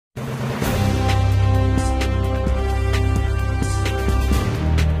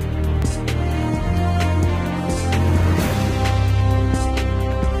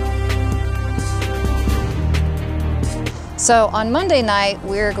So on Monday night,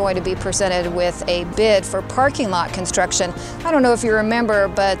 we're going to be presented with a bid for parking lot construction. I don't know if you remember,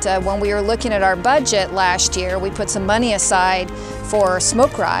 but when we were looking at our budget last year, we put some money aside for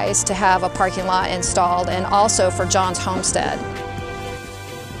Smoke Rise to have a parking lot installed, and also for John's Homestead.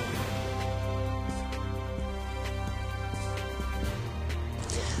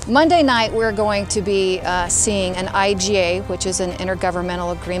 Monday night, we're going to be seeing an IGA, which is an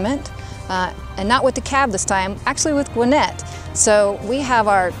intergovernmental agreement, and not with the cab this time, actually with Gwinnett. So we have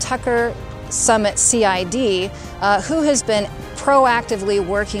our Tucker Summit CID, who has been proactively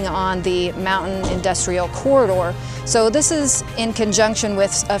working on the Mountain Industrial Corridor. So this is in conjunction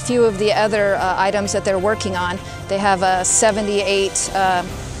with a few of the other items that they're working on. They have a 78,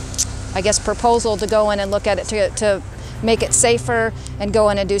 I guess, proposal to go in and look at it to make it safer and go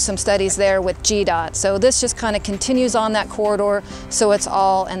in and do some studies there with GDOT. So this just kind of continues on that corridor, so it's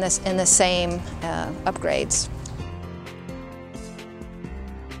all in the same upgrades.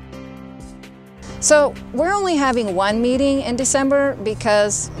 So we're only having one meeting in December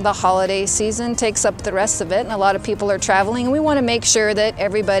because the holiday season takes up the rest of it, and a lot of people are traveling, and we want to make sure that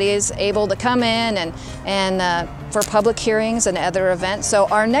everybody is able to come in and for public hearings and other events. So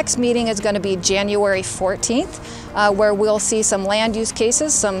our next meeting is going to be January 14th, where we'll see some land use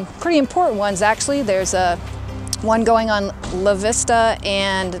cases, some pretty important ones actually. There's one going on La Vista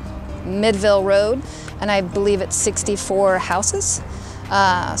and Midville Road, and I believe it's 64 houses.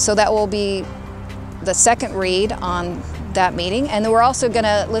 So that will be the second read on that meeting, and then we're also going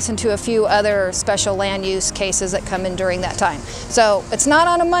to listen to a few other special land use cases that come in during that time. So it's not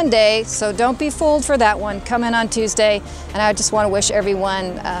on a Monday, so don't be fooled for that one. Come in on Tuesday, and I just want to wish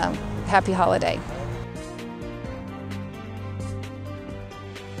everyone a happy holiday.